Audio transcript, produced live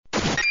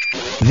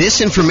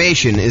This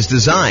information is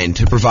designed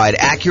to provide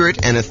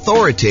accurate and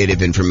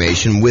authoritative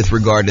information with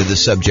regard to the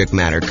subject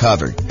matter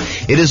covered.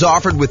 It is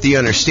offered with the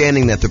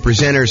understanding that the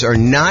presenters are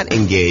not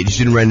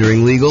engaged in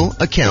rendering legal,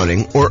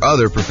 accounting, or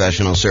other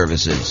professional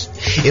services.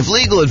 If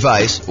legal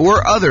advice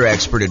or other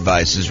expert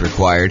advice is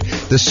required,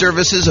 the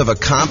services of a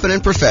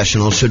competent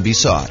professional should be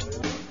sought.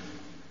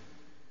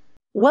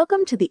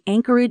 Welcome to the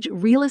Anchorage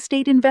Real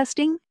Estate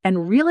Investing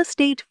and Real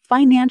Estate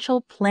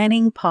Financial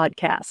Planning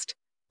Podcast.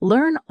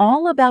 Learn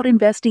all about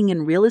investing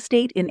in real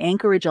estate in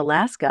Anchorage,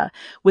 Alaska,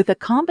 with a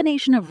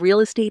combination of real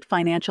estate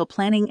financial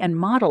planning and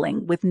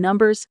modeling with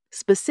numbers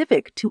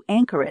specific to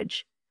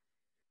Anchorage.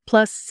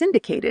 Plus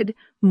syndicated,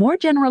 more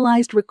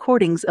generalized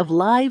recordings of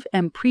live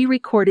and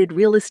pre-recorded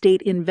real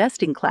estate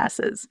investing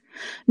classes,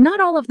 not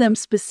all of them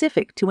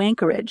specific to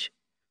Anchorage.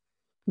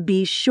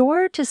 Be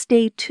sure to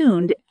stay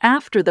tuned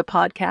after the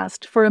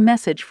podcast for a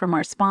message from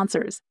our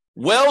sponsors.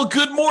 Well,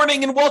 good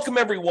morning and welcome,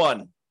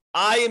 everyone.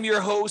 I am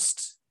your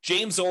host,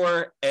 James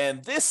Orr,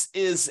 and this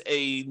is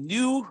a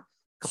new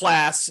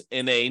class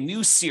in a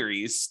new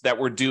series that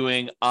we're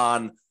doing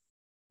on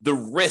the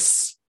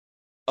risks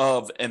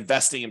of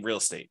investing in real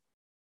estate,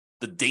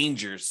 the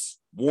dangers,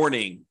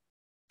 warning,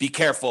 be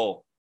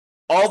careful,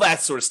 all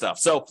that sort of stuff.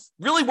 So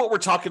really what we're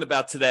talking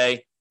about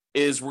today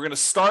is we're going to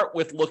start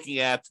with looking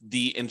at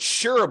the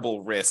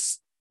insurable risks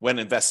when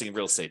investing in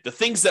real estate, the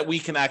things that we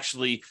can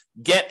actually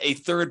get a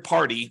third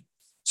party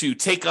to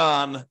take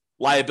on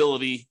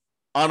liability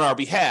on our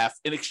behalf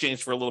in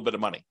exchange for a little bit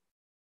of money.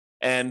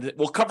 And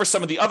we'll cover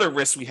some of the other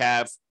risks we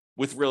have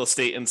with real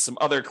estate in some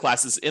other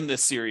classes in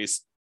this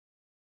series.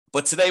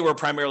 But today we're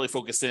primarily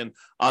focused in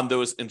on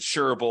those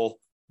insurable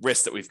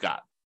risks that we've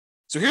got.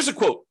 So here's a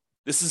quote.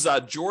 This is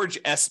George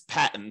S.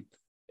 Patton,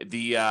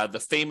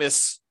 the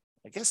famous,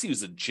 I guess he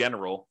was a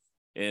general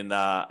in,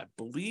 I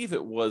believe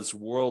it was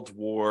World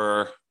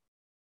War,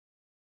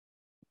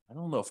 I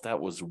don't know if that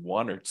was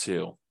 1 or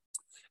 2.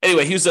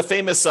 Anyway, he was a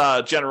famous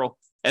general.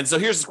 And so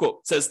here's the quote.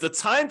 It says, "The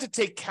time to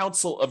take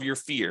counsel of your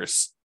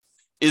fears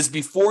is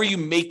before you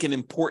make an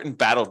important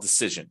battle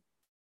decision.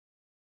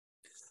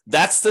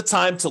 That's the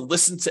time to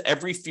listen to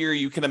every fear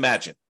you can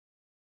imagine.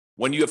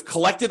 When you have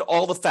collected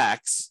all the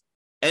facts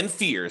and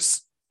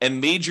fears and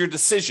made your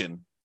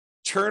decision,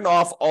 turn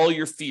off all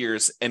your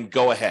fears and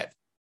go ahead."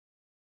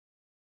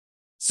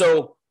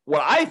 So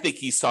what I think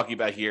he's talking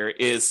about here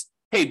is,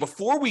 hey,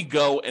 before we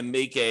go and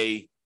make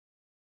a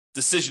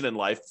decision in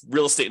life,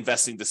 real estate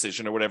investing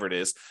decision or whatever it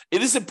is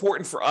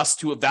important for us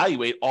to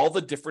evaluate all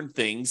the different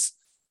things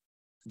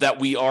that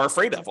we are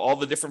afraid of, all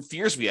the different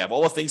fears we have,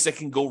 all the things that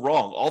can go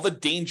wrong, all the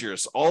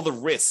dangers, all the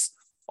risks,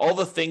 all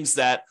the things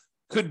that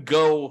could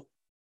go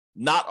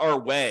not our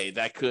way,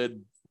 that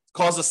could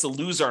cause us to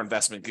lose our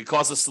investment, could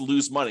cause us to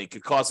lose money,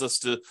 could cause us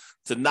to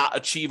not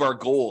achieve our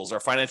goals, our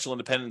financial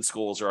independence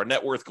goals, or our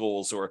net worth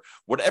goals, or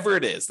whatever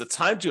it is. The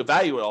time to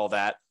evaluate all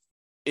that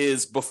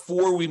is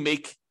before we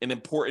make an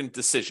important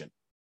decision,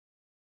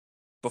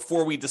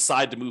 before we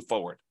decide to move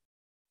forward.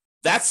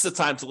 That's the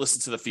time to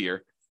listen to the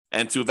fear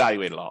and to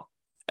evaluate it all.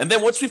 And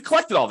then once we've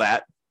collected all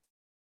that,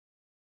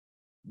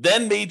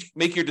 then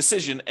make your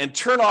decision and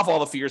turn off all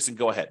the fears and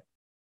go ahead.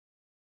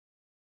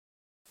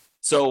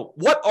 So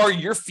what are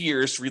your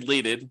fears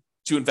related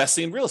to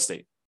investing in real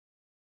estate?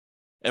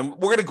 And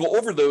we're going to go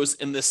over those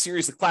in this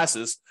series of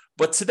classes.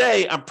 But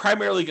today, I'm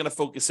primarily going to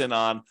focus in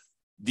on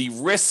the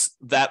risks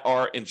that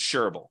are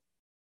insurable,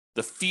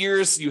 the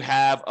fears you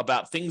have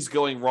about things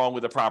going wrong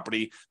with a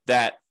property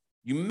that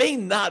you may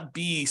not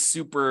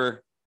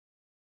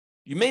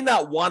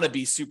want to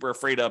be super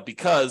afraid of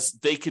because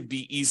they could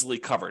be easily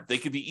covered. They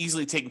could be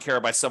easily taken care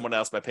of by someone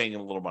else by paying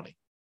them a little money.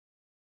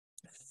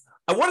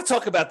 I want to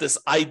talk about this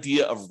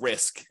idea of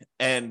risk,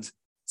 and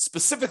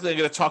specifically, I'm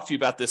going to talk to you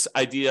about this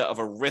idea of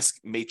a risk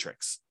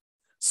matrix.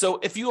 So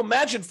if you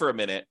imagine for a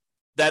minute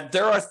that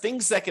there are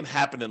things that can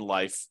happen in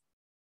life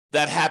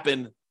that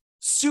happen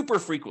super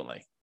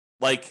frequently,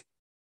 like,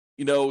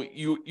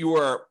 you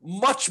are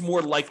much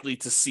more likely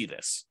to see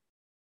this,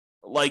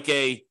 like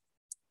an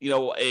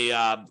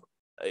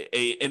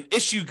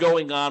issue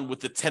going on with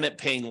the tenant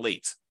paying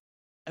late.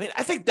 I mean,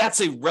 I think that's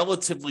a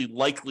relatively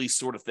likely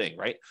sort of thing,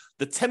 right?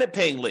 The tenant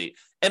paying late.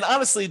 And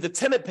honestly, the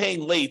tenant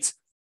paying late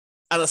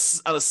on a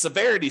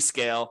severity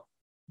scale,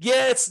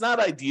 yeah, it's not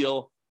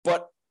ideal,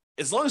 but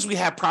as long as we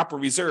have proper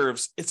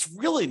reserves, it's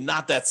really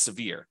not that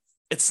severe.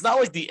 It's not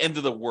like the end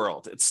of the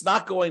world. It's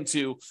not going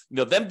to,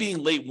 them being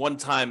late one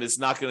time is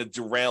not going to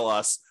derail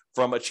us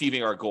from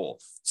achieving our goal.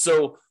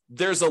 So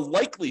there's a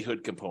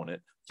likelihood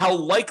component, how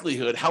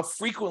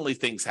frequently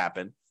things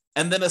happen,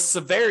 and then a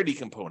severity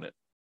component,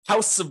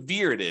 how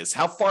severe it is,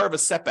 how far of a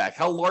setback,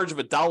 how large of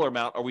a dollar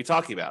amount are we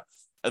talking about,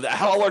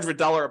 how large of a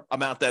dollar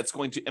amount that's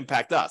going to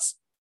impact us.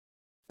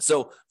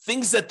 So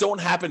things that don't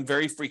happen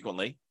very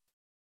frequently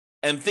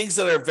and things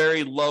that are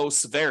very low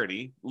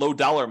severity, low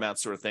dollar amount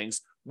sort of things,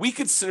 we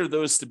consider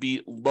those to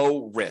be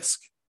low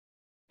risk.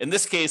 In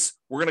this case,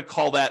 we're going to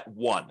call that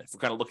 1. If we're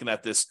kind of looking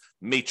at this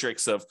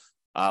matrix of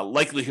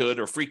likelihood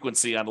or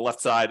frequency on the left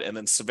side and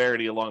then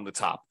severity along the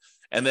top.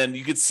 And then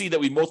you can see that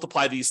we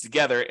multiply these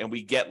together and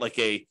we get like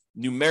a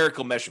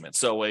numerical measurement.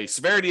 So a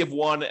severity of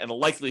 1 and a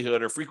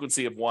likelihood or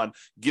frequency of 1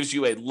 gives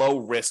you a low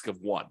risk of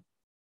 1.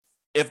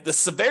 If the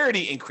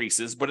severity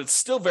increases, but it's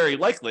still very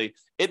likely,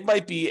 it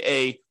might be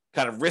a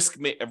kind of risk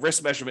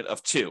measurement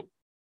of 2,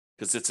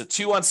 because it's a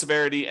 2 on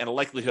severity and a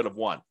likelihood of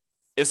 1.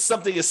 If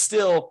something is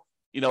still,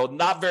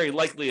 not very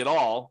likely at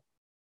all,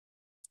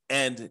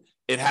 and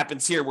it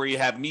happens here where you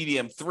have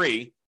medium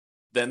 3,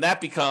 then that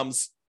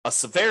becomes a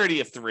severity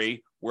of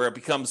 3, where it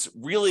becomes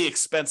really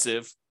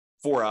expensive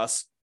for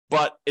us,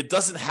 but it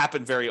doesn't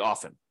happen very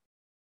often.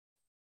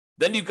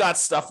 Then you've got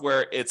stuff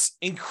where it's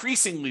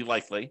increasingly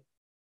likely,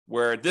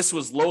 where this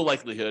was low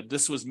likelihood,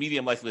 this was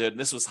medium likelihood, and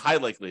this was high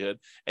likelihood,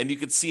 and you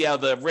can see how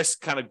the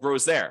risk kind of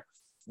grows there.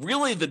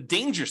 Really, the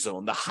danger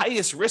zone, the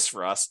highest risk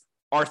for us,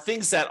 are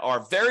things that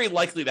are very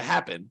likely to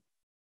happen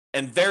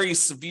and very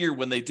severe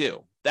when they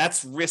do.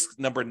 That's risk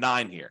number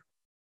 9 here.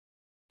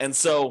 And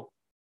so,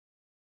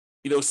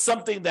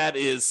 something that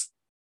is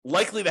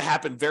likely to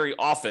happen very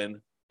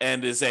often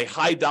and is a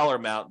high dollar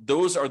amount,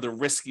 those are the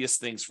riskiest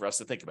things for us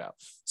to think about.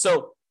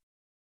 So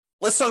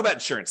let's talk about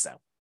insurance now.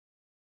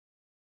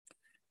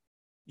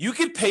 You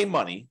can pay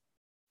money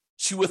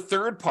to a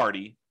third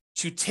party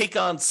to take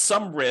on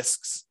some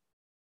risks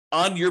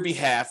on your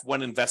behalf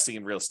when investing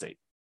in real estate.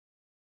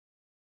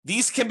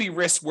 These can be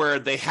risks where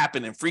they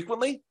happen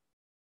infrequently,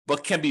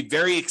 but can be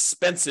very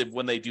expensive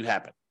when they do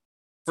happen.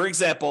 For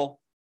example,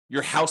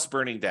 your house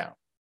burning down.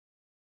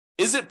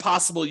 Is it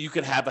possible you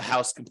could have a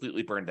house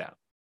completely burned down?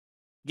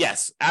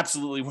 Yes,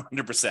 absolutely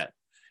 100%.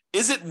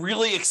 Is it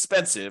really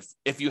expensive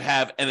if you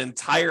have an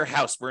entire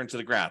house burned to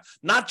the ground?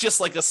 Not just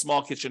like a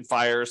small kitchen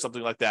fire or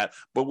something like that,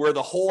 but where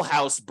the whole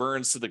house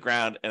burns to the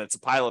ground and it's a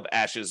pile of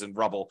ashes and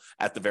rubble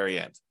at the very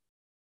end.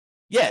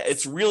 Yeah,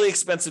 it's really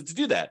expensive to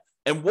do that.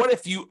 And what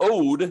if you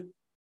owed,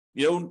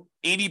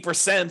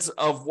 80%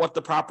 of what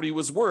the property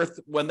was worth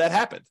when that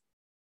happened?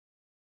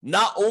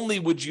 Not only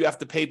would you have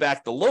to pay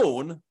back the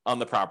loan on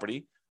the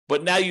property,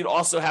 but now you'd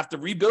also have to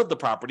rebuild the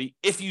property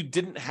if you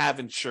didn't have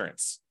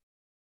insurance.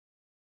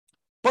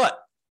 But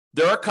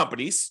there are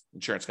companies,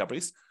 insurance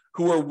companies,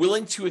 who are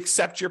willing to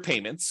accept your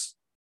payments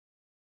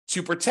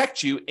to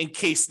protect you in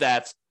case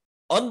that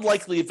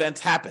unlikely event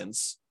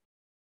happens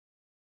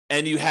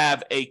and you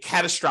have a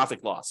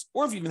catastrophic loss,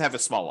 or if you even have a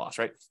small loss,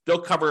 right?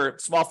 They'll cover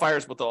small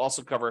fires, but they'll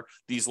also cover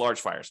these large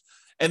fires.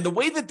 And the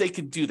way that they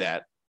can do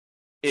that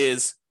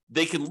is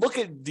they can look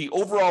at the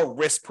overall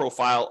risk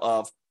profile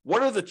of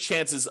what are the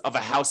chances of a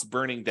house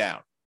burning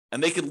down.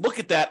 And they can look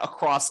at that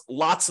across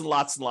lots and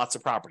lots and lots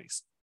of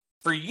properties.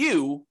 For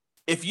you,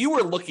 if you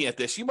were looking at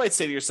this, you might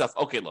say to yourself,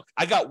 okay, look,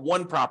 I got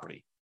one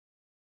property.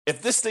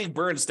 If this thing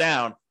burns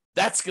down,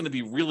 that's going to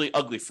be really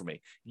ugly for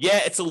me. Yeah,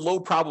 it's a low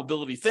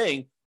probability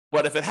thing,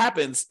 but if it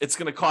happens, it's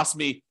going to cost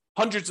me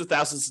hundreds of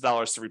thousands of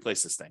dollars to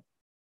replace this thing.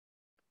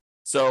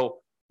 So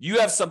you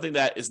have something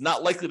that is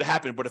not likely to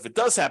happen, but if it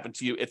does happen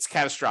to you, it's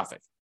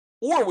catastrophic.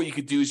 Or what you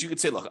could do is you could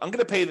say, look, I'm going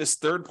to pay this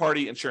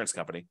third-party insurance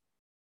company,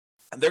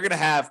 and they're going to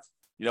have,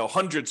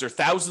 hundreds or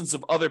thousands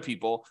of other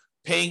people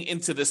paying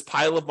into this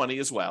pile of money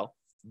as well.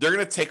 They're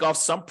going to take off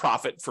some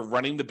profit for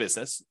running the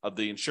business of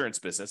the insurance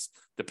business,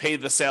 to pay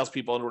the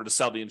salespeople in order to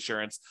sell the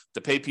insurance,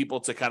 to pay people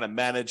to kind of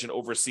manage and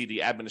oversee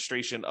the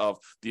administration of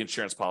the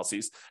insurance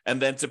policies,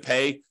 and then to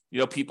pay,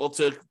 people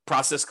to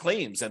process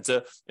claims and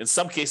to, in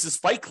some cases,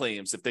 fight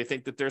claims if they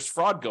think that there's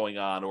fraud going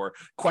on or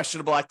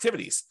questionable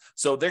activities.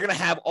 So they're going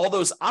to have all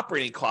those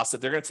operating costs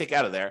that they're going to take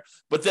out of there.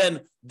 But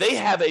then they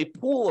have a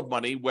pool of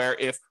money where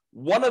if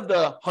one of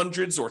the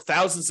hundreds or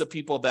thousands of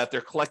people that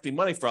they're collecting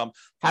money from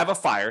have a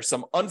fire,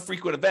 some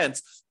unfrequent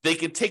events, they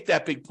can take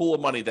that big pool of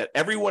money that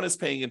everyone is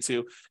paying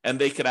into, and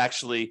they could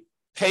actually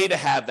pay to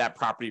have that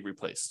property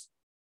replaced.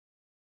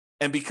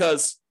 And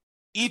because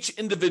each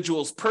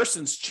individual's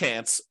person's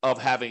chance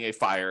of having a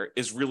fire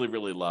is really,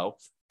 really low,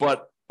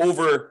 but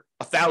over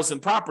 1,000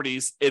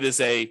 properties, it is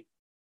a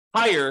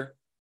higher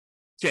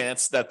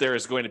chance that there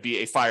is going to be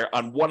a fire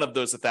on one of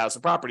those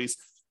 1,000 properties,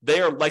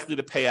 they are likely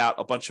to pay out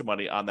a bunch of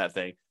money on that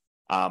thing.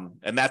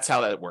 And that's how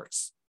that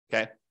works.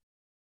 Okay.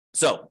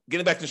 So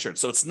getting back to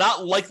insurance. So it's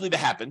not likely to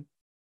happen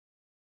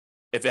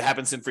if it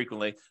happens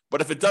infrequently,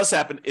 but if it does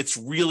happen, it's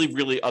really,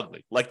 really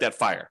ugly, like that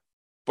fire.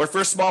 But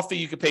for a small fee,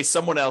 you could pay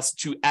someone else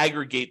to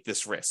aggregate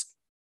this risk,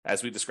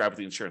 as we described with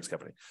the insurance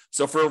company.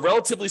 So for a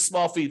relatively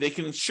small fee, they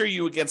can insure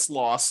you against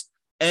loss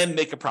and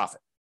make a profit,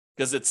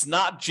 because it's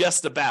not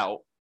just about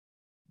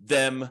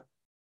them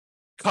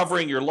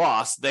covering your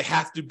loss. They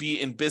have to be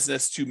in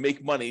business to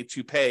make money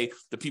to pay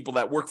the people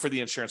that work for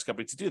the insurance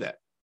company to do that.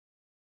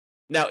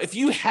 Now, if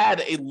you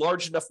had a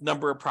large enough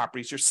number of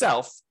properties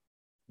yourself,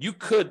 you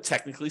could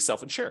technically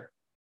self-insure,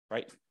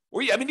 right?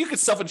 Or you could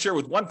self-insure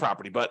with one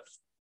property, but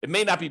it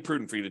may not be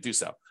prudent for you to do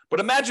so. But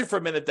imagine for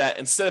a minute that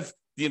instead of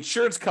the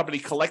insurance company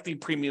collecting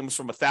premiums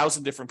from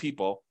 1,000 different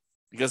people,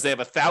 because they have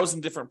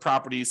 1,000 different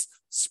properties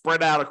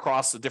spread out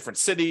across a different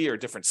city or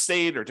different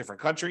state or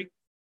different country,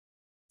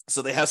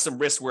 so they have some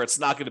risk where it's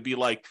not going to be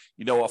like,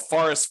 a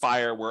forest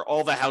fire where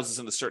all the houses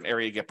in a certain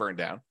area get burned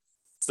down.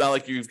 It's not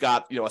like you've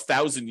got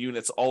 1,000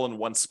 units all in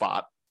one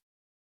spot.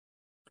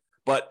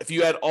 But if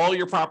you had all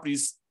your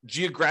properties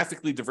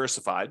geographically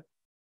diversified,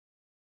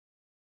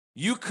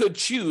 you could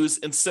choose,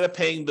 instead of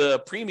paying the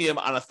premium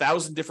on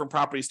 1,000 different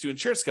properties to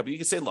insurance company, you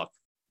can say, look,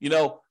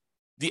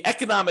 the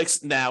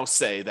economics now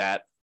say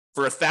that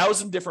for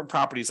 1,000 different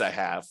properties I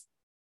have,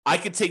 I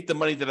could take the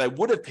money that I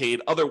would have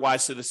paid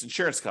otherwise to this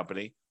insurance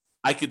company.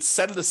 I could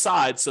set it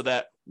aside so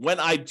that when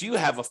I do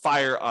have a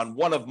fire on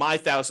one of my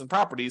 1,000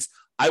 properties,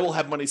 I will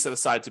have money set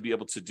aside to be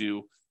able to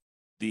do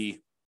to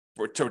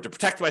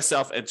protect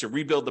myself and to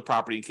rebuild the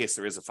property in case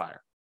there is a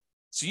fire.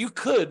 So you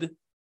could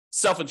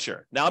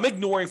self-insure. Now, I'm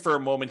ignoring for a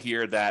moment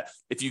here that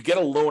if you get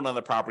a loan on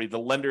the property, the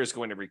lender is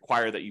going to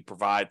require that you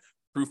provide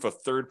proof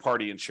of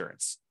third-party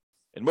insurance.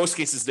 In most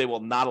cases, they will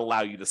not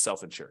allow you to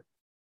self-insure.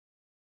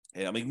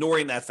 And I'm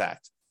ignoring that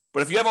fact.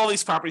 But if you have all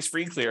these properties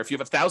free and clear, if you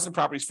have 1,000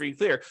 properties free and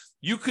clear,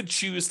 you could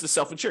choose to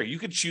self-insure. You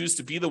could choose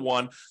to be the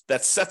one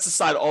that sets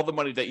aside all the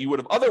money that you would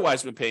have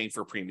otherwise been paying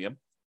for premium,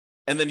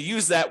 and then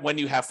use that when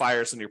you have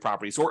fires in your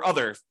properties or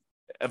other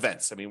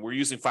events. I mean, we're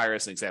using fire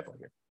as an example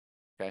here.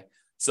 Okay.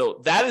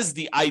 So that is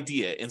the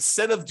idea.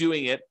 Instead of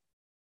doing it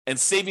and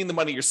saving the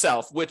money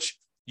yourself, which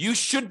you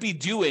should be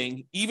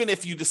doing even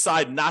if you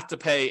decide not to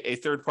pay a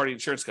third-party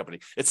insurance company.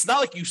 It's not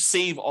like you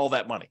save all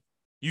that money.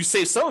 You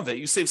save some of it.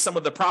 You save some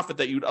of the profit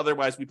that you'd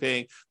otherwise be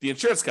paying the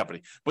insurance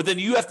company. But then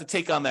you have to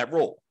take on that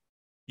role.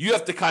 You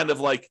have to kind of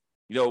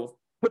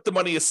put the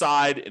money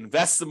aside,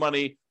 invest the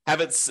money,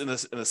 have it in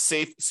a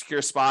safe,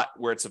 secure spot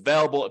where it's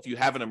available. If you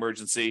have an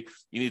emergency,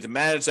 you need to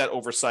manage that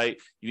oversight.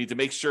 You need to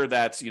make sure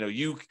that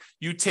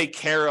you take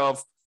care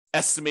of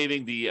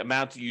estimating the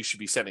amount you should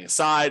be setting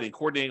aside and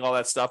coordinating all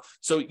that stuff.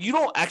 So you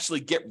don't actually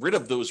get rid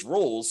of those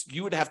roles.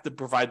 You would have to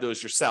provide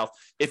those yourself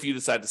if you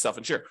decide to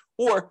self-insure.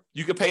 Or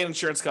you could pay an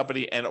insurance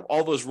company and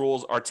all those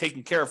roles are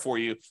taken care of for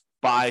you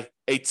by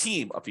a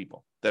team of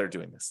people that are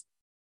doing this.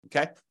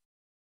 Okay?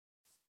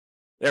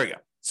 There we go.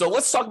 So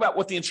let's talk about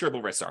what the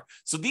insurable risks are.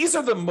 So these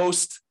are the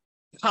most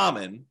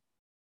common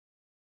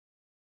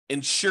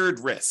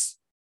insured risks.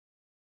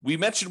 We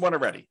mentioned one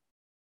already,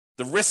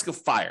 the risk of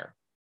fire.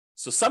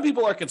 So some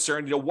people are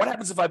concerned, what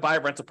happens if I buy a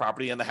rental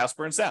property and the house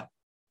burns down?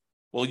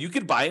 Well, you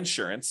could buy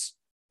insurance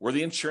where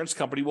the insurance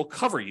company will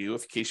cover you in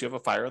case you have a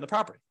fire on the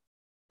property.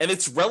 And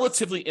it's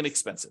relatively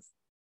inexpensive.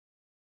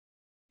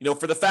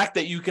 For the fact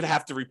that you could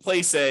have to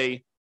replace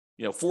a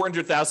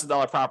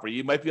 $400,000 property,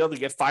 you might be able to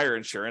get fire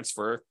insurance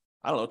for,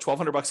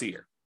 $1,200 a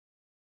year.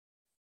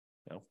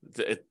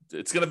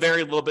 It's going to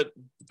vary a little bit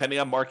depending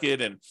on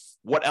market and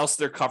what else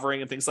they're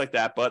covering and things like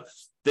that. But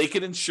they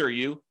can insure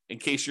you in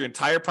case your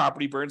entire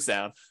property burns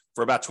down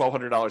for about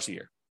 $1,200 a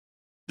year.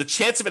 The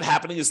chance of it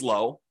happening is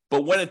low,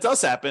 but when it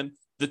does happen,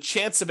 the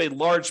chance of a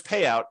large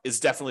payout is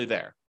definitely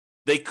there.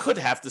 They could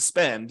have to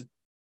spend,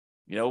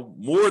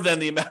 more than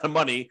the amount of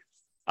money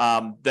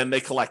than they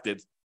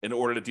collected in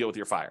order to deal with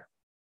your fire.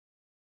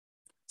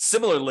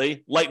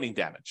 Similarly, lightning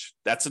damage.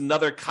 That's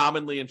another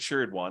commonly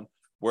insured one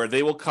where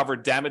they will cover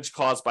damage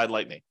caused by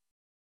lightning.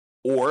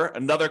 Or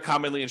another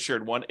commonly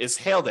insured one is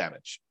hail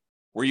damage,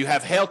 where you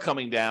have hail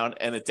coming down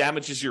and it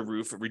damages your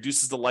roof, it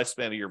reduces the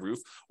lifespan of your roof,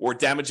 or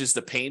damages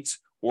the paint,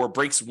 or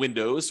breaks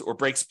windows, or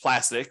breaks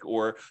plastic,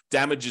 or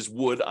damages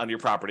wood on your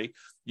property.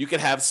 You can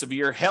have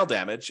severe hail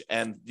damage,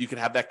 and you can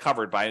have that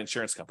covered by an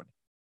insurance company.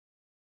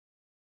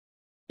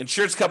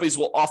 Insurance companies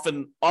will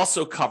often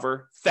also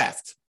cover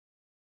theft.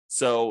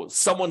 So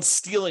someone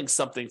stealing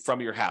something from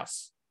your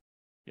house,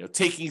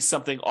 taking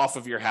something off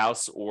of your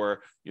house,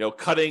 or,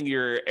 cutting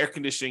your air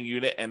conditioning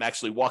unit and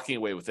actually walking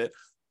away with it.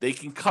 They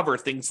can cover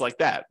things like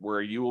that,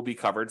 where you will be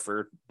covered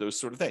for those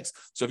sort of things.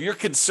 So if you're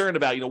concerned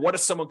about, what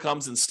if someone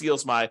comes and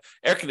steals my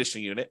air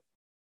conditioning unit,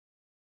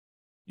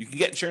 you can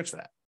get insurance for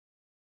that.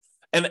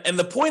 And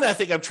the point I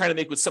think I'm trying to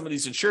make with some of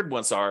these insured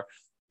ones are,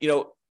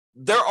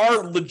 there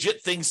are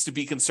legit things to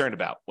be concerned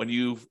about when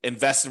you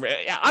invest in,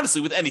 honestly,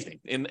 with anything.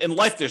 In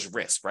life, there's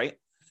risk, right?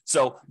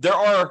 So there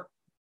are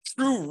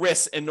true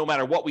risks, and no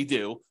matter what we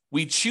do,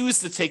 we choose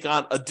to take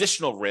on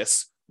additional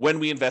risks when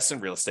we invest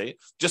in real estate,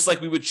 just like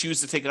we would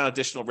choose to take on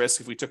additional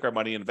risk if we took our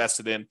money and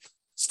invested in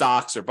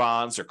stocks or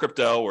bonds or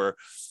crypto or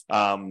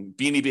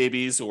Beanie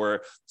Babies,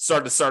 or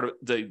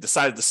decided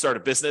to start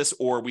a business,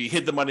 or we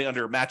hid the money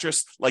under a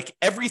mattress. Like,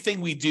 everything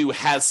we do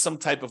has some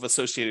type of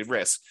associated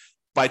risk.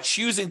 By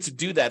choosing to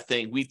do that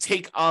thing, we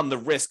take on the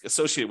risk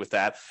associated with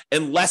that,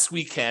 unless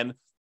we can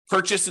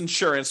purchase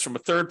insurance from a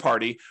third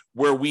party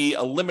where we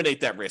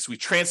eliminate that risk. We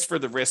transfer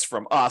the risk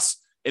from us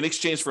in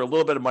exchange for a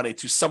little bit of money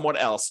to someone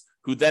else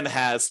who then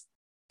has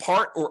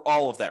part or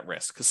all of that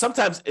risk. Because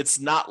sometimes it's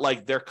not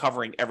like they're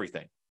covering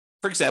everything.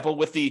 For example,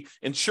 with the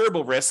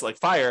insurable risks like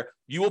fire,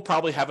 you will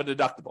probably have a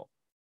deductible.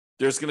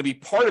 There's going to be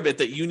part of it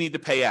that you need to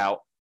pay out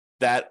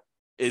that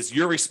is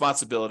your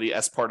responsibility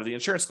as part of the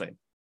insurance claim.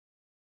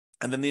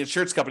 And then the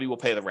insurance company will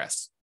pay the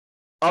rest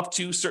up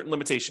to certain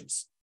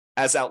limitations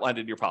as outlined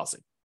in your policy.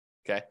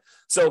 Okay.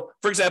 So,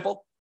 for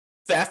example,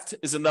 theft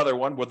is another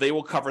one where they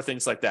will cover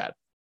things like that.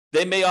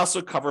 They may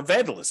also cover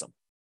vandalism.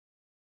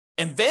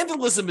 And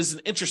vandalism is an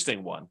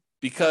interesting one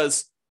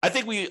because I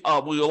think we a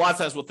lot of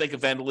times we'll think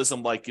of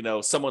vandalism like,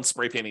 someone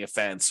spray painting a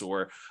fence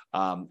or,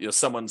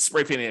 someone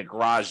spray painting a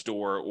garage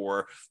door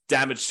or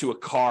damage to a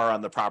car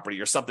on the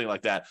property or something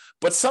like that.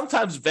 But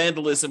sometimes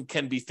vandalism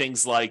can be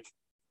things like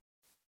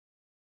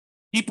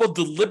people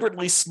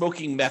deliberately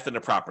smoking meth in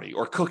a property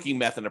or cooking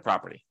meth in a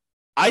property.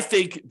 I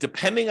think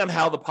depending on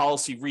how the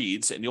policy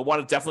reads, and you'll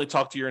want to definitely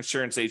talk to your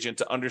insurance agent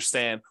to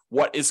understand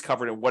what is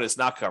covered and what is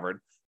not covered,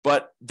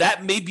 but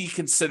that may be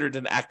considered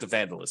an act of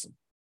vandalism.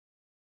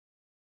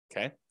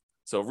 Okay,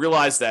 so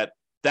realize that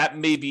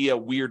may be a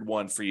weird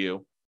one for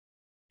you,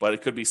 but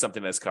it could be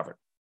something that's covered.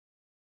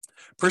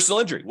 Personal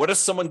injury. What if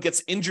someone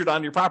gets injured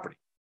on your property?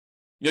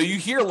 You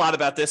hear a lot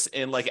about this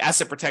in like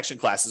asset protection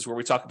classes where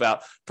we talk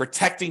about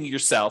protecting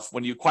yourself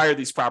when you acquire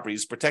these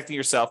properties, protecting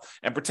yourself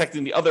and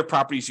protecting the other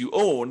properties you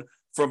own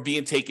from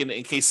being taken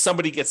in case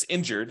somebody gets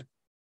injured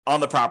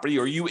on the property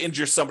or you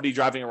injure somebody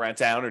driving around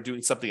town or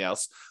doing something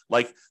else.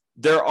 Like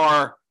there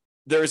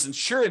is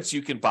insurance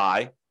you can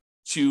buy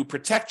to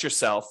protect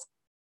yourself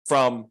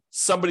from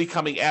somebody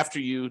coming after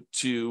you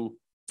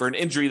for an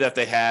injury that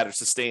they had or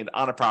sustained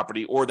on a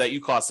property or that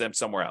you caused them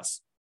somewhere else.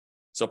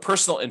 So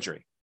personal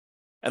injury.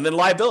 And then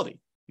liability.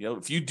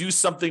 If you do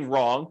something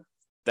wrong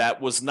that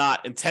was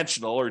not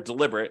intentional or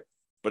deliberate,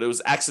 but it was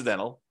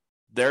accidental,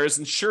 there is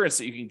insurance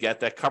that you can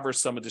get that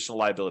covers some additional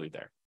liability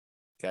there.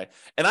 Okay.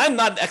 And I'm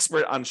not an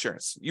expert on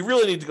insurance. You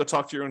really need to go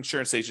talk to your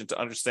insurance agent to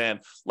understand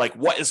like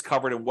what is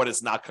covered and what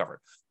is not covered.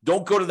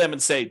 Don't go to them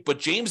and say, but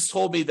James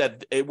told me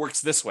that it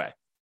works this way.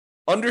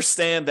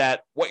 Understand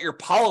that what your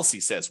policy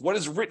says, what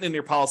is written in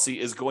your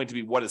policy is going to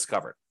be what is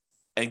covered.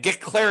 And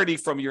get clarity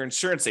from your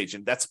insurance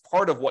agent. That's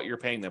part of what you're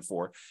paying them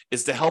for,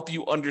 is to help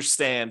you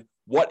understand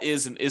what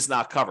is and is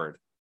not covered.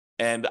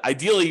 And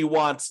ideally, you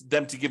want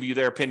them to give you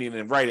their opinion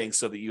in writing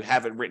so that you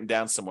have it written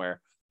down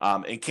somewhere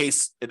in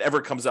case it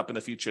ever comes up in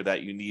the future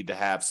that you need to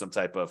have some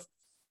type of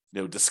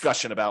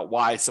discussion about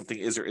why something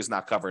is or is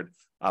not covered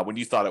when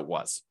you thought it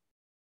was.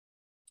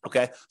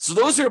 Okay, so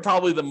those are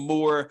probably the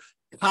more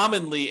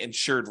commonly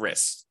insured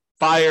risks: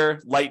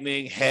 fire,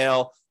 lightning,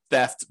 hail,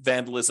 theft,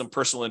 vandalism,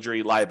 personal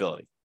injury,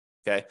 liability.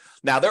 Okay.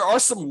 Now, there are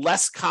some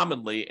less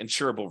commonly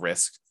insurable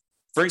risks.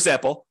 For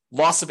example,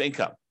 loss of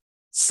income.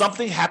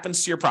 Something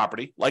happens to your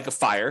property, like a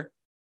fire,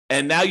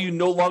 and now you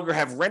no longer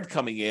have rent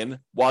coming in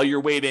while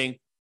you're waiting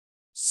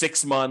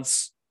 6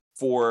 months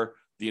for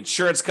the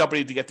insurance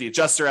company to get the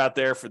adjuster out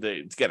there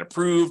to get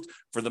approved,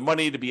 for the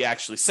money to be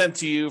actually sent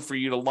to you, for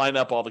you to line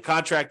up all the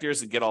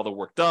contractors and get all the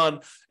work done.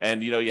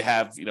 And, you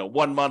have,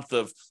 1 month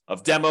of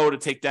demo to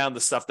take down the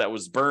stuff that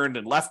was burned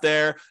and left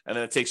there. And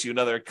then it takes you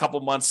another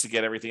couple months to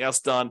get everything else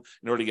done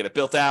in order to get it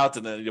built out.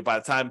 And then by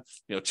the time,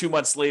 2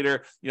 months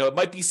later, it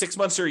might be 6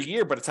 months or a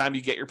year by the time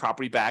you get your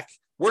property back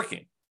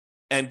working.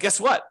 And guess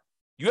what?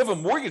 You have a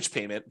mortgage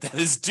payment that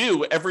is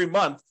due every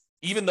month,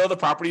 even though the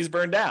property is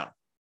burned down.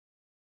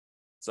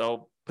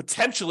 So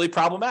potentially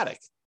problematic.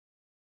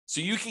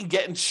 So you can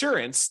get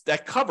insurance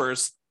that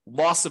covers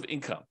loss of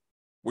income,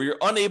 where you're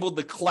unable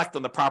to collect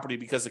on the property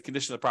because the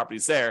condition of the property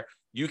is there.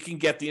 You can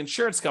get the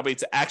insurance company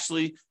to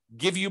actually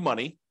give you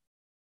money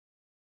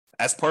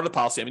as part of the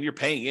policy. I mean, you're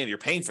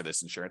paying for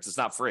this insurance. It's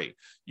not free.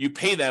 You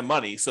pay them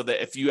money so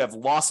that if you have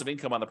loss of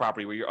income on the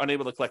property where you're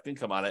unable to collect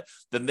income on it,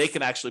 then they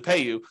can actually pay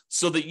you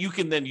so that you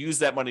can then use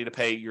that money to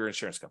pay your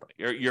insurance company,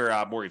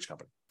 your mortgage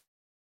company,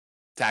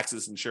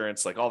 taxes,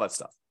 insurance, like all that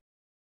stuff.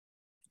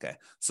 Okay,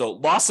 so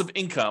loss of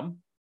income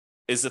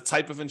is a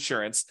type of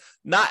insurance,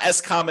 not as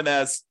common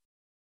as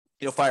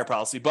fire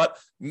policy, but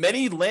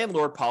many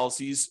landlord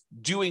policies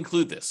do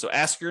include this. So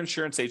ask your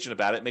insurance agent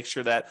about it. Make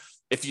sure that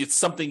if it's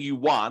something you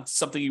want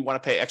to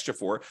pay extra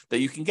for, that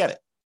you can get it.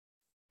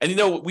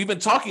 And we've been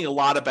talking a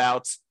lot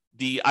about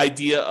the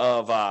idea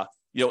of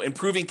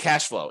improving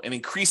cash flow and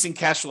increasing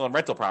cash flow on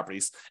rental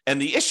properties.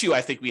 And the issue I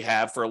think we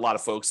have for a lot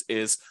of folks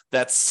is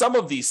that some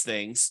of these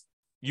things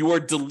you are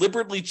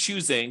deliberately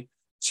choosing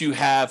to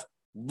have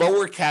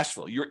lower cash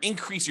flow. You're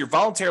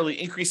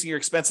voluntarily increasing your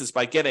expenses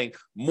by getting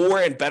more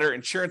and better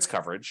insurance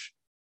coverage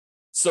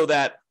so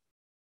that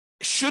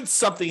should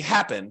something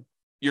happen,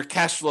 your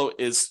cash flow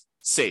is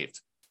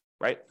saved,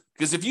 right?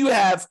 Because if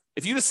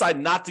you decide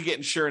not to get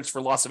insurance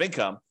for loss of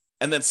income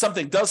and then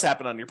something does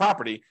happen on your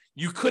property,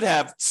 you could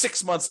have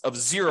 6 months of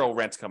zero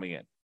rent coming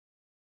in.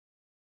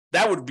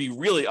 That would be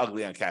really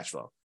ugly on cash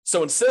flow.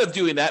 So instead of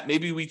doing that,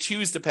 maybe we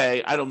choose to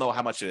pay, I don't know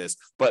how much it is,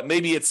 but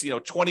maybe it's $20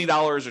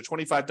 or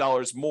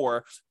 $25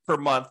 more per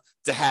month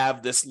to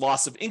have this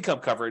loss of income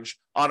coverage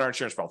on our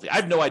insurance policy. I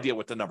have no idea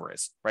what the number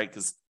is, right?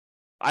 Because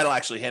I don't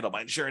actually handle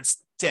my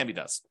insurance. Tammy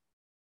does.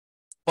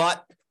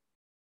 But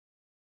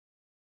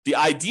the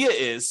idea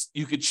is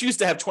you could choose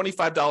to have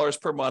 $25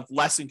 per month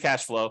less in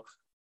cash flow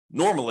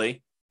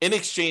normally in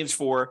exchange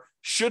for,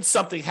 should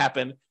something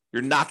happen,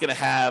 you're not going to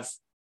have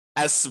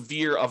as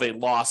severe of a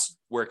loss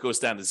where it goes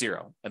down to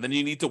zero. And then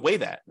you need to weigh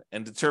that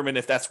and determine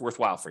if that's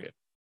worthwhile for you.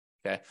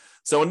 Okay.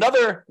 So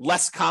another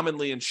less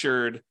commonly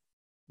insured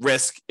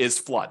risk is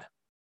flood.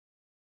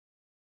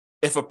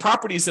 If a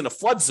property is in a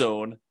flood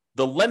zone,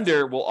 the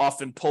lender will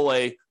often pull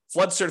a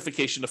flood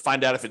certification to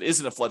find out if it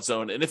isn't a flood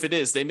zone. And if it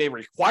is, they may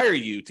require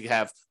you to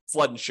have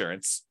flood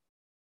insurance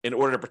in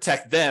order to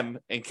protect them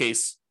in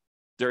case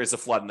there is a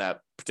flood in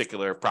that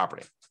particular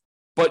property.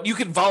 But you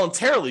can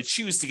voluntarily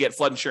choose to get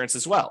flood insurance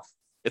as well.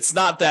 It's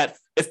not that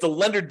if the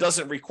lender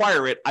doesn't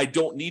require it, I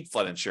don't need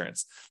flood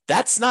insurance.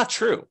 That's not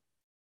true.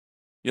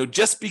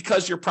 Just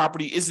because your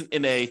property isn't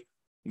in a,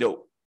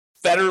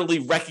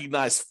 federally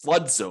recognized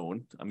flood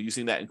zone, I'm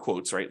using that in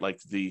quotes, right?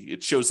 Like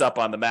it shows up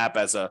on the map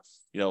as a,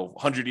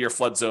 100-year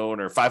flood zone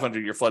or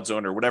 500-year flood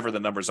zone or whatever the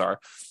numbers are.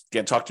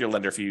 Again, talk to your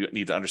lender if you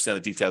need to understand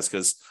the details,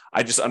 because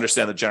I just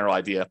understand the general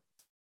idea.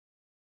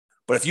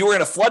 But if you were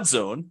in a flood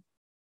zone,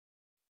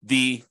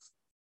 the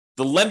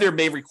lender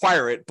may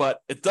require it,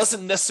 but it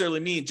doesn't necessarily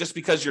mean just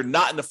because you're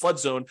not in the flood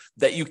zone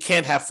that you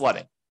can't have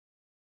flooding.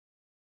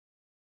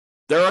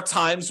 There are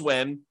times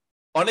when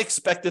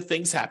unexpected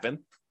things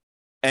happen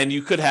and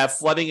you could have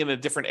flooding in a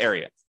different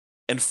area.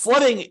 And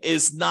flooding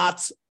is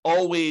not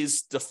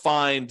always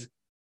defined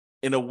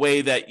in a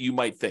way that you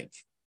might think.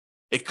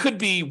 It could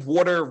be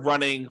water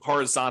running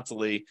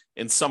horizontally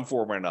in some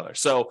form or another.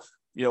 So,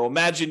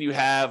 imagine you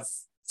have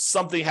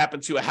something happen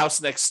to a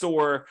house next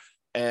door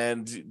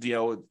and,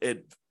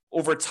 it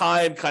over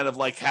time kind of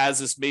like has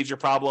this major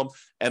problem.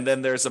 And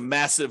then there's a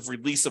massive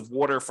release of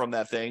water from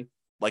that thing,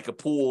 like a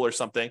pool or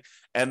something.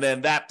 And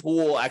then that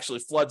pool actually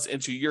floods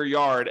into your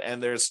yard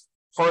and there's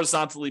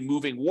horizontally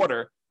moving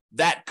water.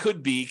 That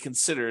could be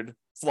considered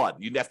flood.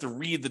 You'd have to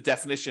read the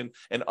definition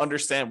and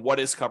understand what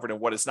is covered and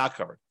what is not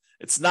covered.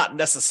 It's not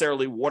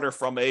necessarily water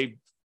from a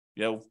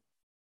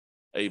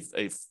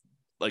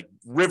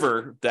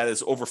river that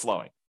is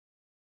overflowing.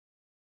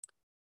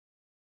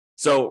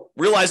 So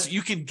realize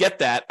you can get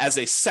that as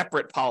a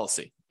separate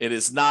policy. It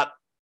is not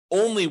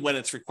only when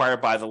it's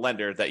required by the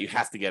lender that you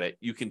have to get it.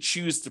 You can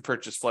choose to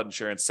purchase flood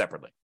insurance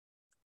separately.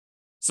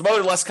 Some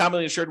other less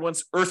commonly insured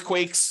ones,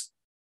 earthquakes.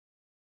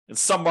 In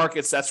some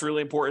markets, that's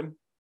really important.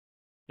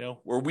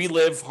 Where we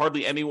live,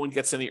 hardly anyone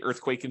gets any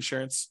earthquake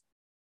insurance.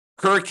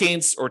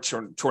 Hurricanes or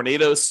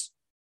tornadoes.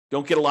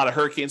 Don't get a lot of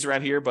hurricanes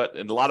around here, but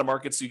in a lot of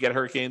markets, you get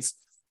hurricanes.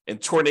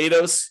 And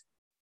tornadoes,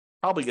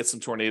 probably get some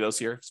tornadoes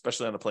here,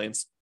 especially on the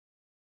plains.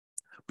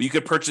 But you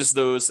could purchase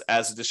those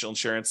as additional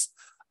insurance.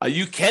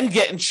 You can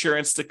get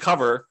insurance to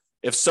cover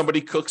if somebody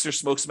cooks or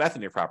smokes meth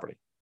in your property.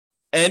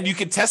 And you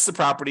can test the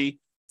property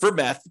for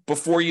meth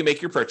before you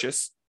make your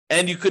purchase.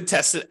 And you could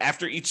test it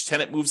after each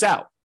tenant moves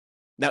out.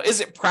 Now,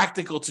 is it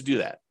practical to do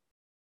that?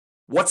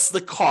 What's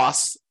the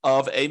cost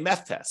of a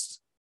meth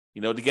test?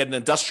 To get an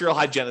industrial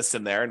hygienist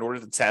in there in order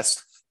to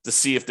test to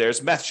see if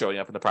there's meth showing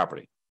up in the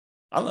property.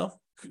 I don't know.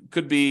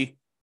 Could be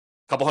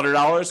couple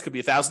 $100, could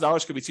be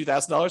 $1,000, could be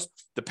 $2,000.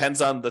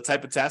 Depends on the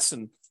type of test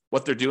and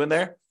what they're doing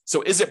there.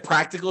 So is it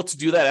practical to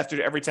do that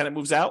after every tenant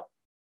moves out?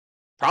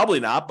 Probably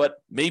not,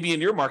 but maybe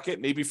in your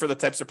market, maybe for the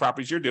types of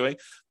properties you're doing.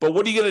 But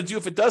what are you going to do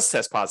if it does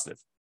test positive?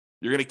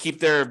 You're going to keep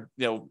their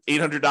 $800,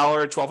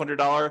 $1,200,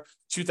 $2,000,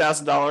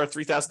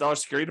 $3,000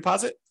 security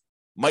deposit?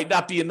 Might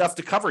not be enough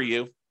to cover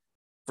you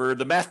for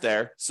the meth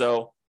there.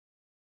 So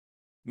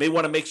may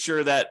want to make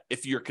sure that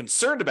if you're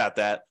concerned about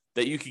that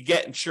you can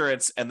get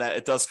insurance and that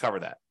it does cover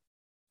that.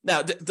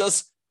 Now,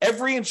 does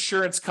every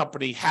insurance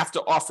company have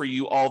to offer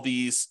you all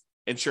these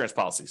insurance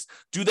policies?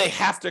 Do they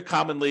have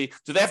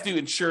to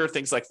insure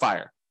things like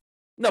fire?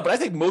 No, but I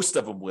think most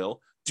of them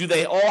will. Do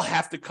they all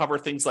have to cover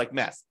things like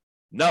meth?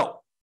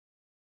 No.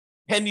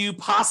 Can you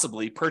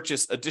possibly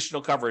purchase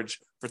additional coverage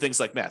for things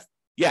like meth?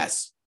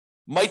 Yes.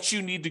 Might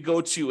you need to go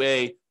to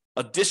a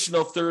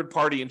additional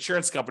third-party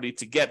insurance company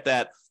to get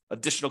that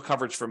additional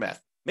coverage for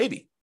meth?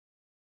 Maybe.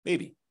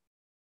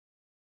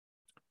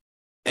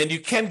 And you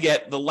can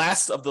get the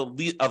last of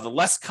the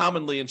less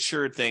commonly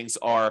insured things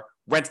are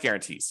rent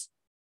guarantees.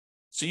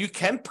 So you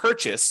can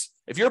purchase,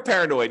 if you're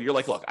paranoid, you're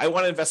like, look, I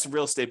want to invest in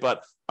real estate,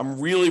 but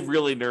I'm really,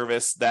 really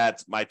nervous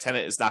that my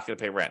tenant is not going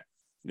to pay rent.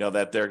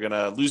 That they're going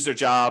to lose their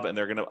job and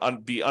they're going to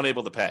be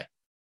unable to pay.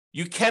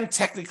 You can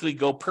technically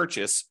go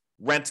purchase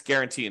rent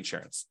guarantee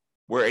insurance,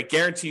 where it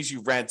guarantees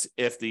you rent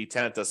if the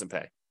tenant doesn't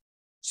pay.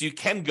 So you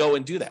can go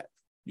and do that.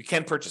 You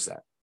can purchase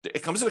that.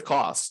 It comes at a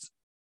cost.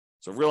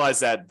 So realize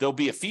that there'll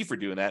be a fee for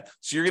doing that.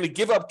 So you're going to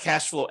give up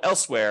cash flow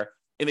elsewhere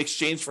in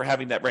exchange for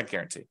having that rent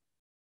guarantee.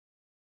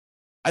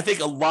 I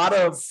think a lot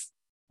of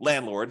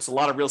landlords, a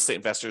lot of real estate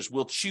investors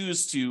will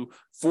choose to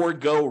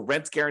forego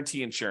rent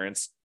guarantee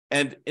insurance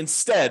and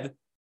instead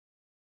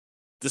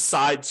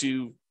decide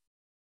to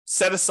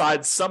set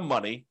aside some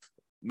money,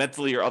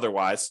 mentally or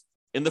otherwise,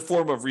 in the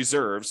form of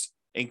reserves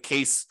in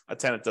case a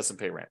tenant doesn't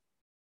pay rent.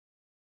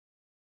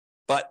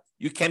 But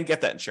you can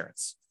get that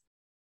insurance.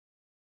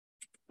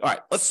 All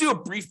right, let's do a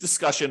brief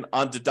discussion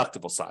on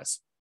deductible size.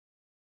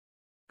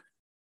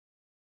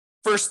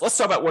 First, let's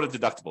talk about what a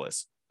deductible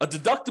is. A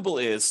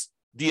deductible is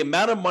the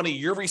amount of money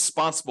you're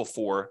responsible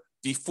for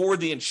before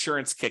the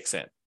insurance kicks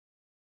in.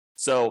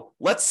 So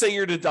let's say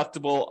your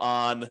deductible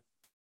on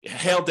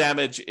hail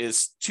damage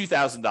is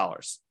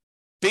 $2,000.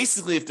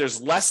 Basically, if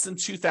there's less than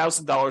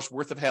 $2,000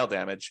 worth of hail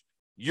damage,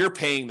 you're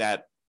paying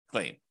that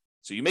claim.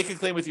 So you make a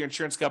claim with your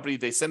insurance company,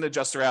 they send an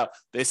adjuster out,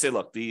 they say,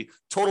 look, the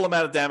total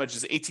amount of damage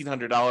is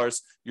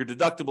 $1,800, your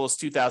deductible is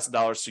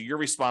 $2,000, so you're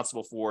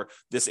responsible for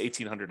this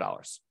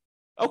 $1,800.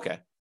 Okay.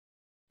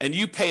 And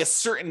you pay a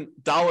certain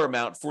dollar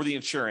amount for the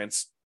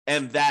insurance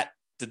and that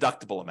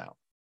deductible amount.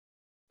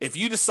 If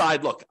you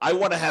decide, look, I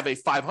want to have a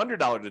 $500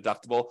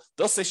 deductible,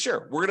 they'll say,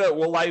 sure,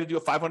 we'll allow you to do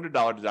a $500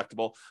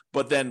 deductible,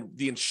 but then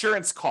the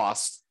insurance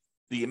cost,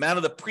 the amount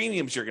of the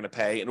premiums you're going to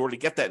pay in order to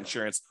get that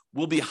insurance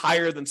will be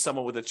higher than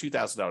someone with a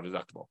 $2,000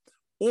 deductible.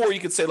 Or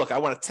you could say, look, I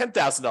want a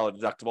 $10,000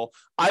 deductible.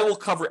 I will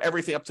cover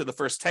everything up to the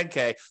first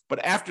 $10K,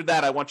 but after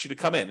that, I want you to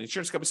come in. The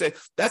insurance company say,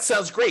 that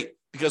sounds great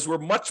because we're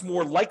much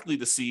more likely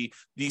to see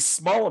these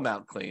small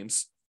amount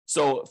claims.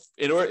 So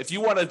if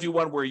you want to do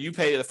one where you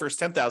pay the first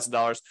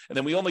 $10,000 and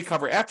then we only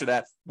cover after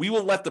that, we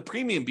will let the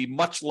premium be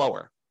much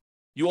lower.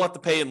 You will have to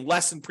pay in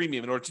less in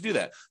premium in order to do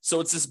that. So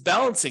it's this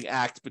balancing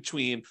act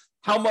between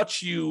how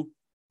much you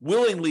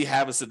willingly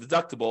have as a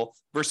deductible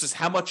versus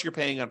how much you're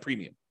paying on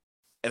premium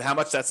and how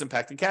much that's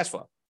impacting cash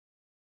flow.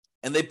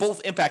 And they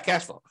both impact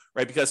cash flow,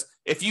 right? Because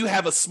if you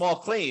have a small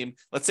claim,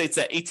 let's say it's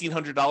that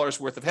 $1,800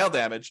 worth of hail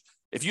damage,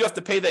 if you have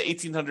to pay that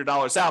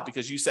 $1,800 out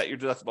because you set your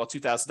deductible at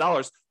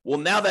 $2,000, well,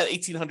 now that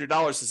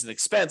 $1,800 is an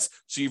expense,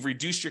 so you've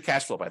reduced your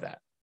cash flow by that.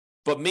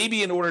 But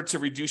maybe in order to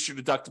reduce your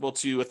deductible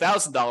to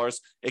 $1,000,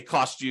 it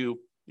costs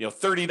you,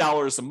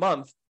 $30 a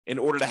month in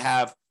order to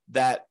have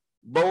that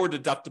lower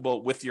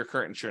deductible with your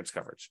current insurance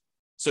coverage.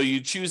 So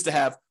you choose to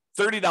have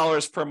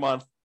 $30 per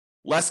month,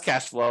 less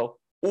cash flow,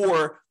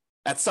 or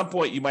at some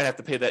point you might have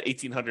to pay that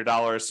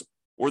 $1,800,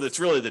 or that's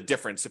really the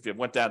difference. If it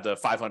went down to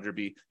 $500,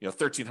 be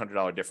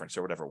 $1,300 difference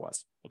or whatever it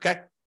was.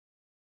 Okay.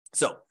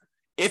 So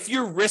if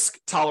your risk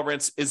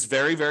tolerance is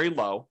very, very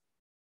low,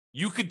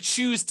 you could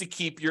choose to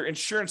keep your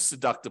insurance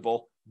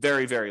deductible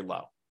very, very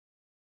low.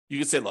 You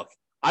could say, look,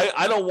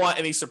 I don't want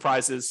any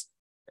surprises.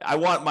 I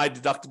want my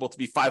deductible to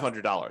be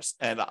 $500.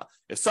 And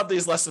if something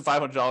is less than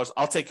 $500,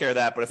 I'll take care of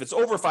that. But if it's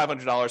over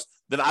 $500,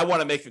 then I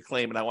want to make a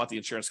claim and I want the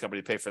insurance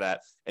company to pay for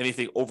that,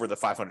 anything over the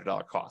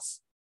 $500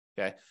 cost.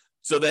 Okay.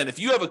 So then if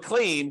you have a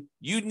claim,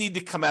 you need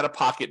to come out of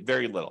pocket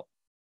very little.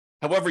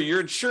 However,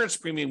 your insurance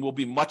premium will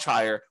be much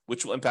higher,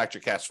 which will impact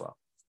your cash flow.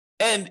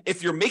 And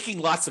if you're making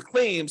lots of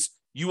claims,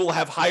 you will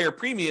have higher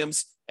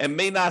premiums and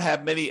may not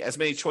have as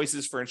many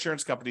choices for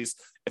insurance companies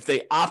if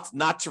they opt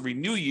not to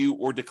renew you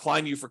or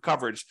decline you for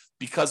coverage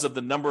because of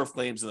the number of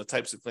claims and the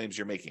types of claims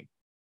you're making,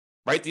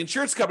 right? The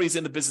insurance company is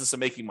in the business of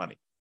making money.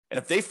 And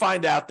if they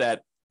find out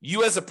that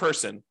you as a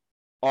person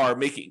are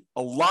making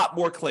a lot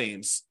more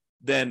claims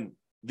than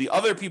the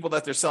other people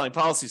that they're selling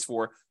policies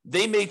for,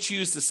 they may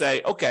choose to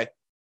say, okay,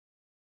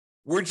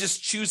 we're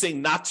just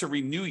choosing not to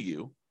renew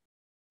you.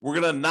 We're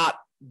going to not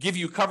give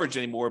you coverage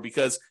anymore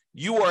because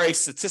you are a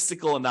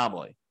statistical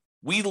anomaly.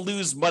 We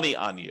lose money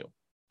on you.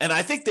 And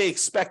I think they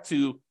expect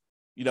to,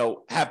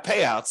 have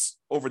payouts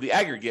over the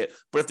aggregate.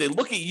 But if they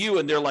look at you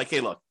and they're like,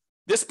 hey, look,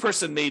 this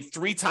person made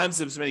 3 times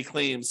as many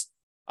claims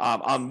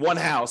on one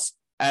house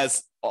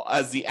as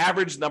the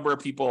average number of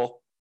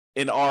people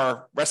in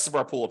our rest of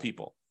our pool of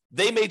people,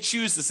 they may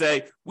choose to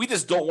say, we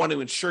just don't want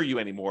to insure you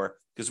anymore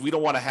because we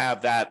don't want to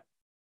have that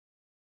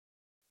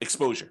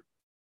exposure.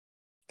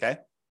 Okay.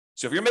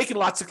 So if you're making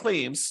lots of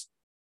claims,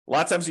 a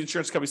lot of times the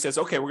insurance company says,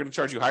 okay, we're going to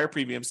charge you higher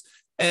premiums.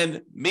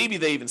 And maybe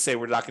they even say,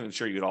 we're not going to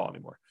insure you at all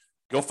anymore.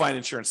 Go find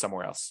insurance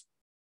somewhere else.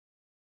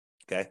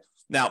 Okay.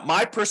 Now,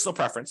 my personal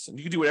preference, and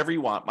you can do whatever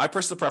you want, my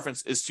personal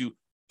preference is to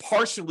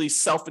partially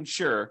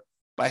self-insure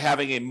by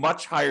having a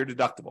much higher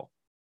deductible,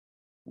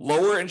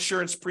 lower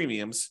insurance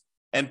premiums,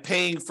 and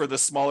paying for the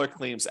smaller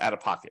claims out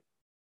of pocket.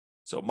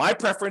 So my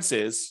preference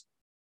is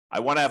I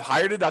want to have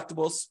higher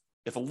deductibles.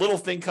 If a little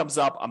thing comes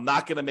up, I'm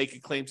not going to make a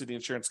claim to the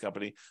insurance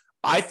company.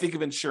 I think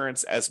of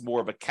insurance as more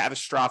of a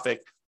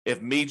catastrophic.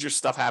 If major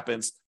stuff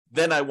happens,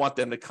 then I want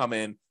them to come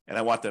in and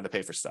I want them to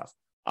pay for stuff.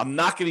 I'm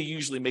not going to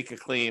usually make a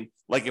claim.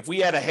 Like if we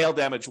had a hail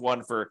damage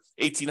one for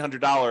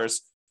 $1,800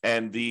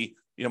 and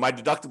my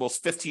deductible is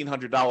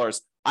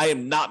 $1,500, I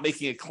am not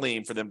making a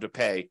claim for them to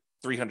pay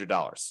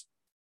 $300.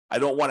 I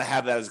don't want to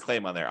have that as a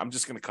claim on there. I'm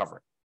just going to cover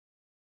it.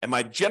 And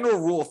my general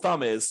rule of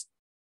thumb is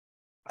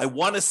I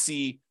want to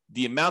see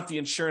the amount the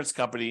insurance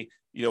company,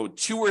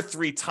 2 or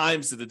 3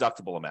 times the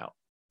deductible amount.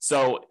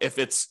 So if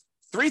it's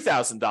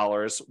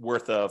 $3,000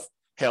 worth of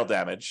hail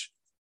damage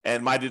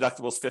and my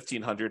deductible is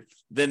 $1,500,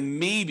 then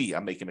maybe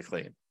I'm making a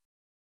claim.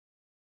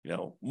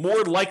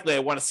 More likely I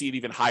want to see it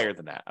even higher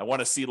than that. I want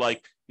to see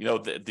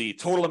the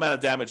total amount of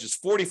damage is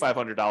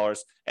 $4,500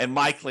 and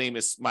my claim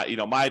is my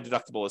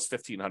deductible is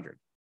 $1,500.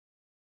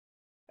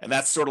 And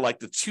that's sort of like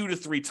the 2 to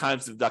 3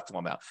 times the deductible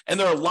amount. And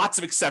there are lots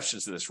of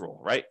exceptions to this rule,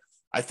 right?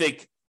 I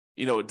think,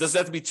 it doesn't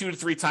have to be 2 to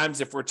 3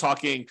 times if we're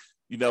talking,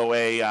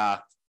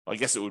 I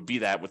guess it would be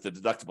that with the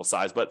deductible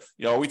size, but,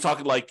 are we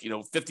talking like,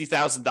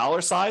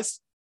 $50,000 size?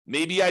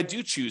 Maybe I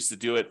do choose to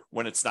do it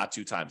when it's not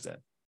 2 times then.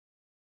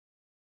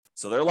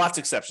 So there are lots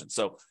of exceptions.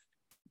 So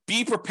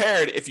be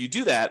prepared if you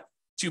do that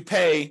to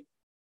pay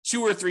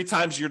 2 or 3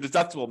 times your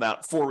deductible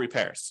amount for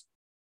repairs.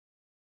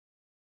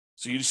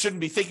 So you shouldn't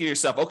be thinking to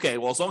yourself, okay,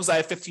 well, as long as I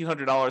have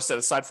 $1,500 set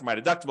aside for my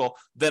deductible,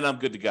 then I'm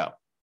good to go.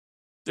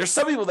 There's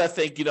some people that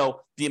think,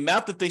 the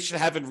amount that they should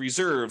have in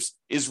reserves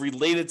is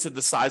related to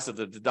the size of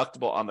the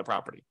deductible on the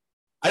property.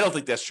 I don't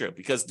think that's true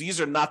because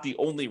these are not the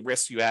only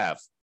risks you have.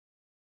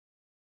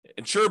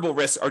 Insurable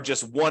risks are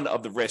just one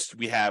of the risks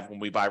we have when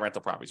we buy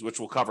rental properties, which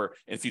we'll cover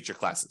in future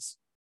classes.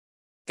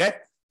 Okay,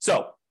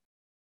 so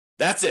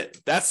that's it.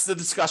 That's the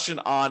discussion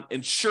on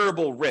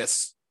insurable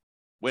risks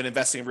when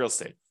investing in real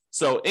estate.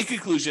 So in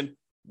conclusion,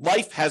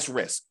 life has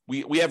risks.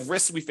 We have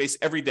risks we face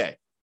every day.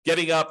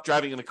 Getting up,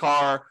 driving in the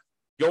car,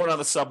 going on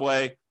the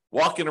subway,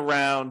 walking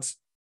around,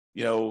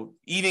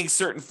 eating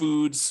certain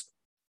foods,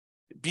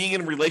 being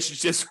in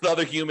relationships with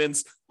other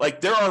humans. Like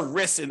there are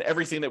risks in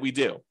everything that we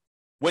do.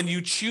 When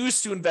you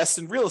choose to invest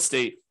in real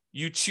estate,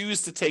 you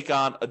choose to take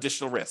on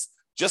additional risks.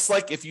 Just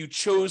like if you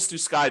chose to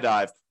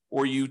skydive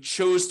or you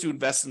chose to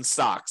invest in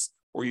stocks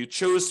or you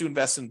chose to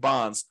invest in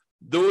bonds,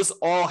 those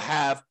all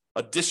have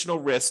additional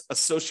risks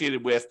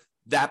associated with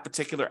that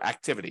particular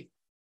activity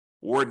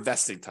or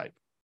investing type.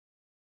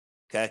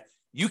 Okay?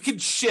 You can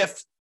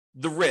shift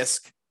the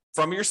risk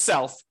from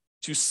yourself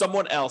to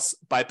someone else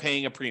by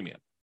paying a premium.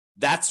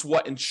 That's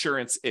what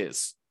insurance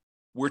is.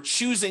 We're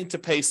choosing to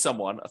pay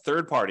someone, a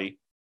third party,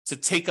 to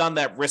take on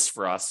that risk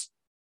for us,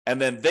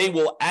 and then they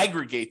will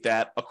aggregate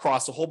that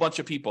across a whole bunch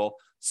of people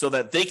so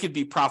that they can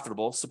be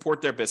profitable,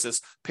 support their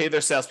business, pay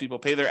their salespeople,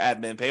 pay their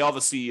admin, pay all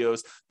the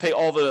CEOs, pay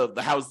all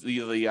the house,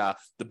 the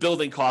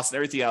building costs and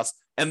everything else,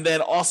 and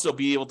then also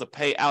be able to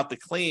pay out the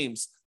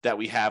claims that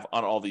we have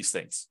on all these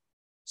things.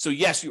 So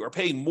yes, you are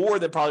paying more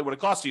than probably what it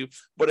costs you,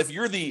 but if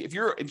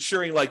you're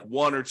insuring like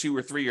 1 or 2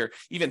 or 3 or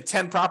even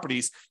 10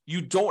 properties,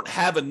 you don't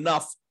have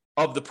enough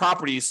of the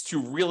properties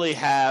to really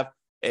have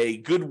a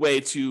good way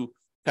to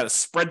kind of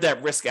spread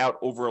that risk out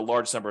over a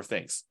large number of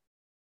things.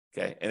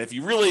 Okay. And if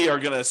you really are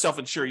going to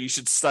self-insure, you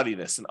should study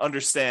this and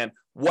understand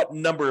what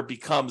number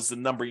becomes the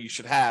number you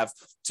should have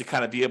to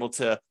kind of be able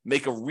to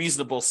make a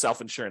reasonable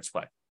self-insurance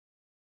play.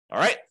 All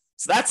right.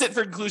 So that's it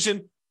for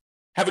conclusion.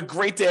 Have a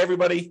great day,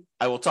 everybody.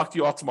 I will talk to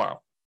you all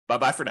tomorrow.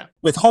 Bye-bye for now.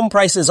 With home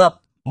prices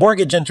up,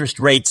 mortgage interest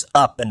rates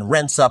up, and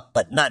rents up,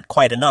 but not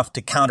quite enough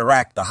to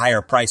counteract the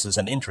higher prices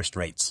and interest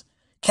rates,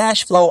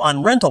 cash flow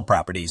on rental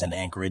properties in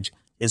Anchorage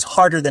is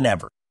harder than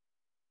ever.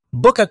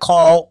 Book a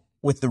call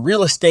with the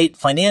Real Estate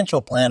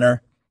Financial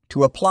Planner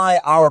to apply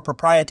our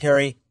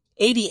proprietary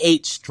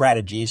 88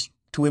 strategies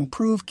to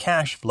improve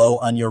cash flow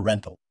on your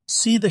rental.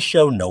 See the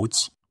show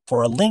notes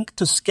for a link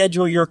to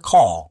schedule your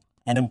call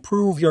and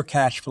improve your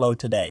cash flow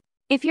today.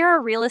 If you're a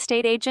real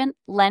estate agent,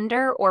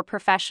 lender, or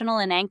professional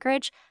in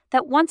Anchorage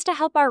that wants to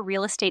help our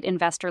real estate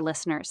investor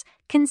listeners,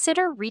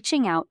 consider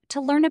reaching out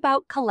to learn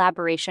about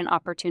collaboration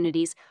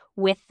opportunities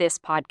with this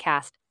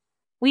podcast.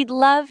 We'd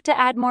love to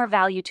add more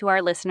value to our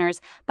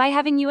listeners by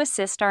having you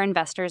assist our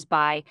investors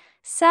buy,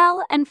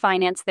 sell, and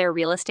finance their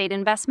real estate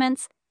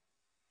investments.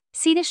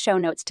 See the show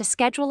notes to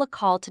schedule a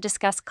call to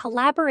discuss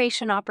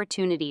collaboration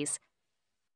opportunities.